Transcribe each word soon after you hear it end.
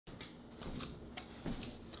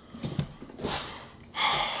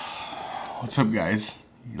What's up, guys?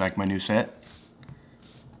 You like my new set?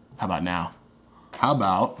 How about now? How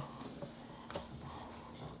about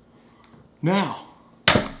now?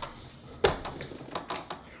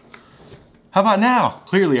 How about now?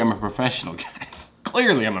 Clearly I'm a professional, guys.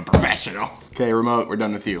 Clearly I'm a professional. Okay, remote, we're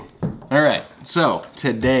done with you. All right, so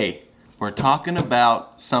today we're talking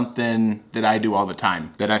about something that I do all the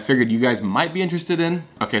time that I figured you guys might be interested in.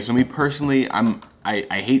 Okay, so me personally, I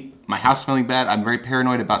hate my house smelling bad. I'm very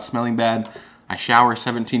paranoid about smelling bad. I shower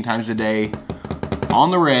 17 times a day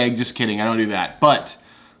on the reg. Just kidding, I don't do that. But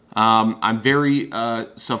I'm very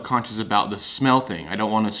self-conscious about the smell thing. I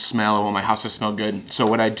don't want to smell, I want my house to smell good. So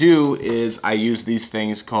what I do is I use these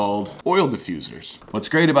things called oil diffusers. What's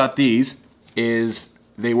great about these is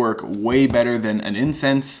they work way better than an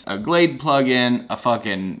incense, a Glade plug-in,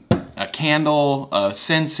 a candle, a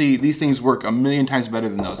Scentsy. These things work a million times better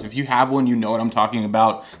than those. If you have one, you know what I'm talking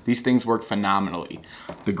about. These things work phenomenally.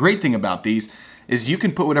 The great thing about these is you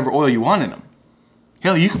can put whatever oil you want in them.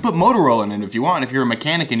 Hell, you can put motor oil in it if you want. If you're a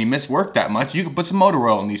mechanic and you miss work that much, you can put some motor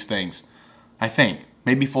oil in these things. I think.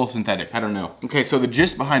 Maybe full synthetic, I don't know. Okay, so the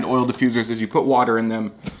gist behind oil diffusers is you put water in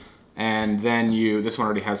them, and then this one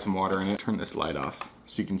already has some water in it. Turn this light off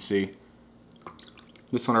so you can see.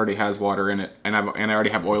 This one already has water in it, and I already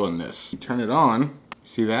have oil in this. You turn it on,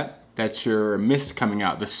 see that? That's your mist coming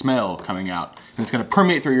out, the smell coming out. And it's gonna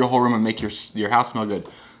permeate through your whole room and make your house smell good.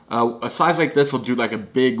 A size like this will do like a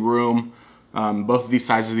big room. Both of these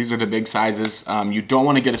sizes, these are the big sizes. You don't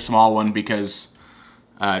wanna get a small one because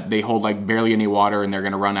they hold like barely any water and they're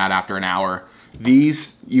gonna run out after an hour.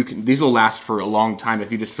 These will last for a long time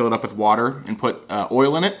if you just fill it up with water and put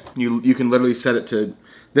oil in it. You can literally set it to,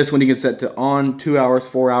 this one you can set to on 2 hours,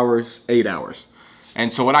 4 hours, 8 hours.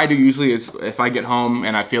 And so what I do usually is if I get home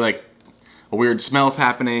and I feel like a weird smell's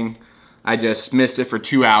happening, I just mist it for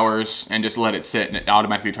 2 hours and just let it sit, and it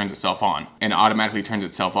automatically turns itself on and it automatically turns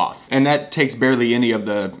itself off. And that takes barely any of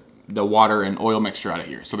the water and oil mixture out of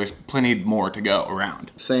here. So there's plenty more to go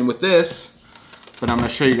around. Same with this, but I'm gonna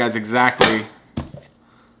show you guys exactly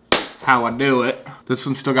how I do it. This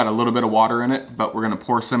one's still got a little bit of water in it, but we're gonna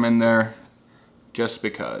pour some in there just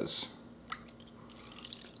because.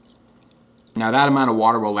 Now that amount of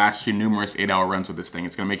water will last you numerous 8-hour runs with this thing.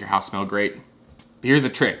 It's gonna make your house smell great. But here's the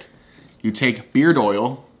trick. You take beard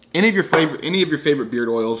oil, any of your favorite beard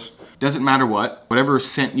oils, doesn't matter what, whatever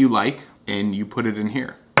scent you like, and you put it in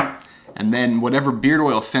here. And then whatever beard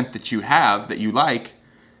oil scent that you have that you like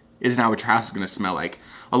is now what your house is gonna smell like.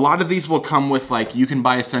 A lot of these will come with like, you can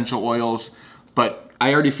buy essential oils, but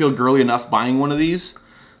I already feel girly enough buying one of these.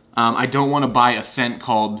 I don't wanna buy a scent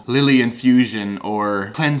called Lily Infusion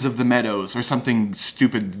or Cleanse of the Meadows or something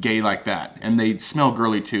stupid gay like that. And they smell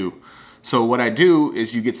girly too. So what I do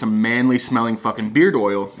is you get some manly smelling fucking beard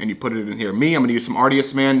oil and you put it in here. Me, I'm gonna use some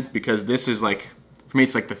Ardius Man because this is like, for me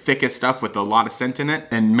it's like the thickest stuff with a lot of scent in it.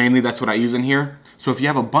 And mainly that's what I use in here. So if you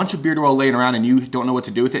have a bunch of beard oil laying around and you don't know what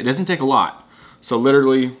to do with it, it doesn't take a lot. So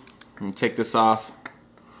literally, I'm gonna take this off,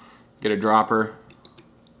 get a dropper.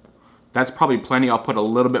 That's probably plenty. I'll put a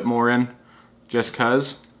little bit more in just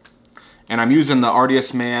cause. And I'm using the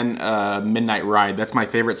Ardius Man Midnight Ride. That's my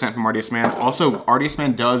favorite scent from Ardius Man. Also, Ardius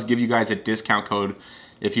Man does give you guys a discount code.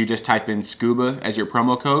 If you just type in SCUBA as your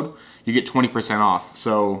promo code, you get 20% off.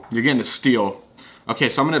 So you're getting a steal. Okay,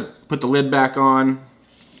 so I'm gonna put the lid back on.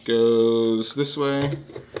 Goes this way.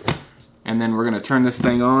 And then we're gonna turn this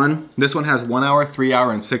thing on. This one has 1 hour, 3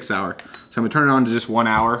 hour, and 6 hour. So I'm gonna turn it on to just 1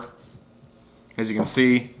 hour. As you can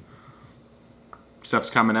see,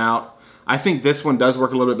 stuff's coming out. I think this one does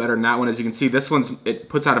work a little bit better than that one. As you can see, this one's, it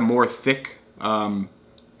puts out a more thick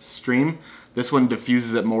stream. This one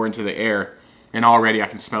diffuses it more into the air. And already I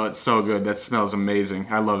can smell it so good. That smells amazing.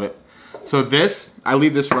 I love it. So this, I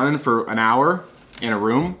leave this running for an hour in a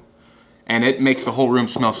room, and it makes the whole room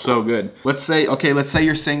smell so good. Let's say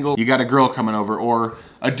you're single, you got a girl coming over or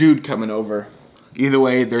a dude coming over. Either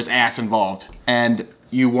way, there's ass involved. And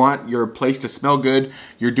you want your place to smell good.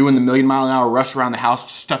 You're doing the 1,000,000-mile-an-hour rush around the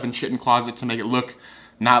house, stuffing shit in closets to make it look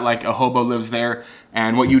not like a hobo lives there.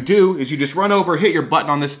 And what you do is you just run over, hit your button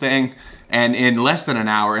on this thing, and in less than an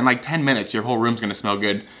hour, in like 10 minutes, your whole room's gonna smell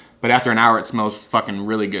good. But after an hour, it smells fucking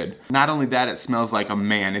really good. Not only that, it smells like a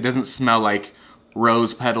man. It doesn't smell like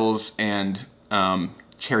rose petals and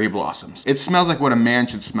cherry blossoms. It smells like what a man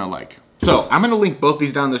should smell like. So I'm gonna link both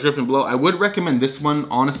these down in the description below. I would recommend this one,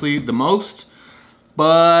 honestly, the most,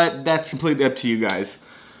 but that's completely up to you guys.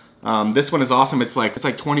 This one is awesome. It's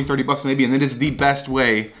like 20, 30 bucks maybe, and it is the best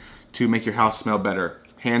way to make your house smell better.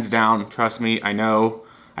 Hands down, trust me, I know.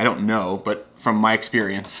 I don't know, but from my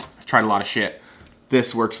experience, I've tried a lot of shit.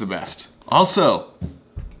 This works the best. Also,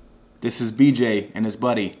 this is BJ and his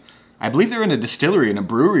buddy. I believe they're in a distillery, in a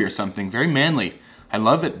brewery or something. Very manly. I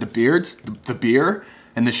love it. The beards, the beer,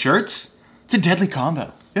 and the shirts. It's a deadly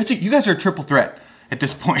combo. You guys are a triple threat at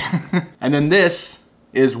this point. And then this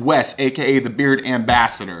is Wes, aka the Beard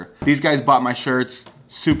Ambassador. These guys bought my shirts.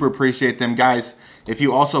 Super appreciate them, guys. If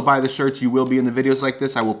you also buy the shirts, you will be in the videos like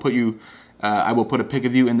this. I will put a pic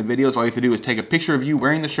of you in the videos. All you have to do is take a picture of you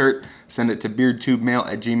wearing the shirt, send it to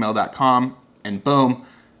beardtubemail@gmail.com, and boom,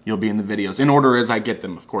 you'll be in the videos. In order as I get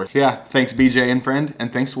them, of course. Yeah, thanks BJ and friend,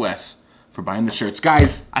 and thanks Wes for buying the shirts.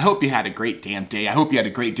 Guys, I hope you had a great damn day. I hope you had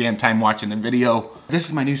a great damn time watching the video. This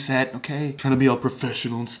is my new set, okay? Trying to be all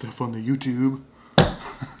professional and stuff on the YouTube.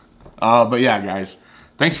 But yeah, guys,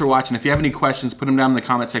 thanks for watching. If you have any questions, put them down in the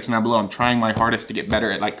comment section down below. I'm trying my hardest to get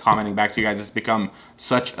better at like commenting back to you guys. It's become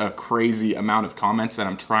such a crazy amount of comments that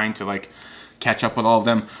I'm trying to like catch up with all of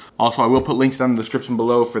them. Also, I will put links down in the description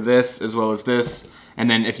below for this as well as this. And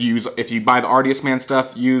then if you buy the Artiest Man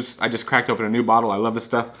stuff, I just cracked open a new bottle. I love this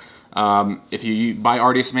stuff. If you buy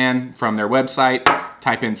Artiest Man from their website,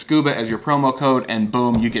 type in scuba as your promo code, and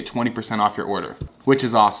boom, you get 20% off your order, which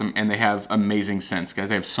is awesome. And they have amazing scents, guys.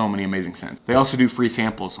 They have so many amazing scents. They also do free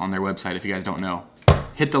samples on their website if you guys don't know.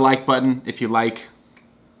 Hit the like button if you like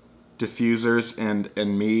diffusers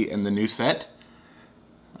and me and the new set.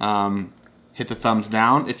 Hit the thumbs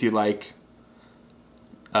down if you like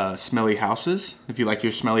smelly houses. If you like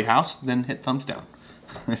your smelly house, then hit thumbs down.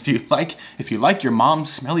 If you like your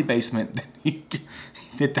mom's smelly basement, then you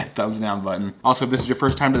hit that thumbs down button. Also, if this is your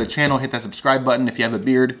first time to the channel, hit that subscribe button. If you have a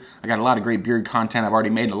beard, I got a lot of great beard content. I've already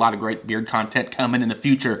made a lot of great beard content coming in the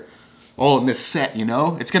future. All in this set, you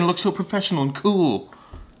know? It's gonna look so professional and cool.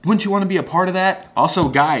 Wouldn't you wanna be a part of that? Also,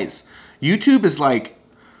 guys, YouTube is like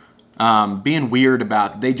being weird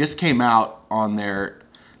about, they just came out and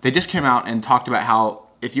talked about how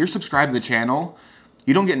if you're subscribed to the channel,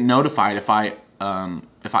 you don't get notified if I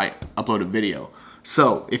upload a video.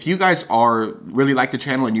 So if you guys really like the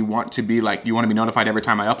channel and you want to be notified every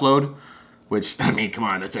time I upload, which, I mean, come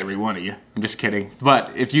on, that's every one of you. I'm just kidding.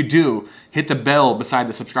 But if you do, hit the bell beside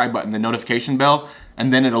the subscribe button, the notification bell,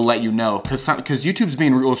 and then it'll let you know. Because YouTube's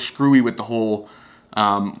being real screwy with the whole,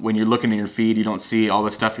 when you're looking in your feed, you don't see all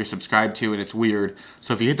the stuff you're subscribed to, and it's weird.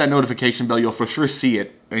 So if you hit that notification bell, you'll for sure see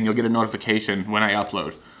it, and you'll get a notification when I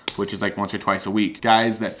upload, which is like once or twice a week.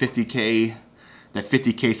 Guys, that 50K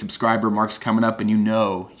subscriber mark's coming up, and you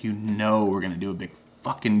know we're gonna do a big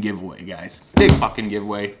fucking giveaway, guys. Big fucking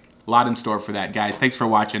giveaway. A lot in store for that, guys. Thanks for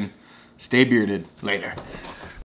watching. Stay bearded. Later.